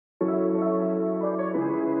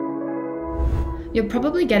You're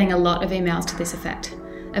probably getting a lot of emails to this effect.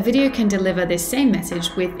 A video can deliver this same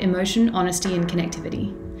message with emotion, honesty, and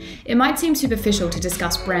connectivity. It might seem superficial to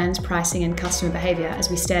discuss brands, pricing, and customer behaviour as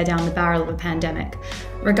we stare down the barrel of a pandemic.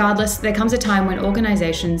 Regardless, there comes a time when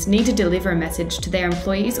organisations need to deliver a message to their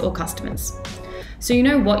employees or customers. So you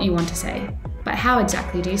know what you want to say, but how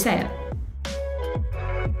exactly do you say it?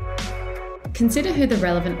 Consider who the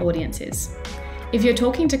relevant audience is. If you're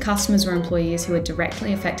talking to customers or employees who are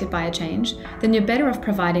directly affected by a change, then you're better off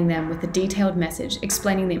providing them with a detailed message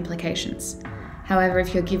explaining the implications. However,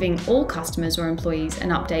 if you're giving all customers or employees an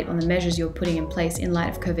update on the measures you're putting in place in light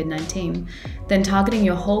of COVID-19, then targeting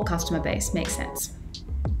your whole customer base makes sense.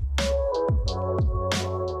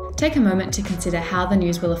 Take a moment to consider how the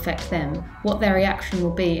news will affect them, what their reaction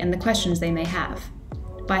will be, and the questions they may have.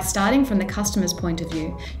 By starting from the customer's point of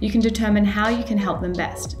view, you can determine how you can help them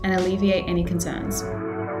best and alleviate any concerns.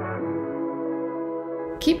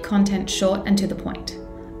 Keep content short and to the point.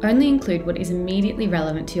 Only include what is immediately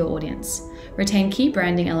relevant to your audience. Retain key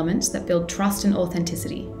branding elements that build trust and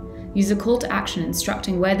authenticity. Use a call to action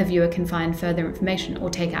instructing where the viewer can find further information or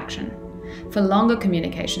take action. For longer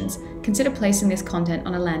communications, consider placing this content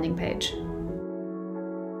on a landing page.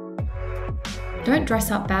 Don't dress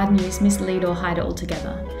up bad news, mislead, or hide it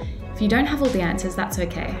altogether. If you don't have all the answers, that's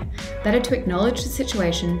okay. Better to acknowledge the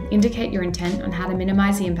situation, indicate your intent on how to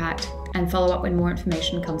minimise the impact, and follow up when more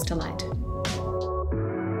information comes to light.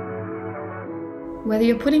 Whether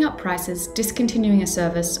you're putting up prices, discontinuing a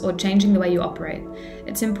service, or changing the way you operate,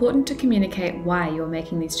 it's important to communicate why you're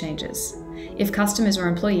making these changes. If customers or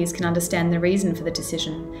employees can understand the reason for the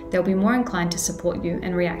decision, they'll be more inclined to support you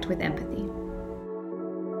and react with empathy.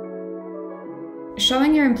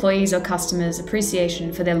 Showing your employees or customers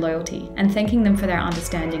appreciation for their loyalty and thanking them for their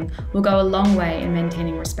understanding will go a long way in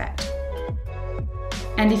maintaining respect.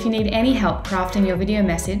 And if you need any help crafting your video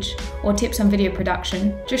message or tips on video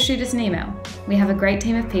production, just shoot us an email. We have a great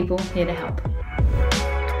team of people here to help.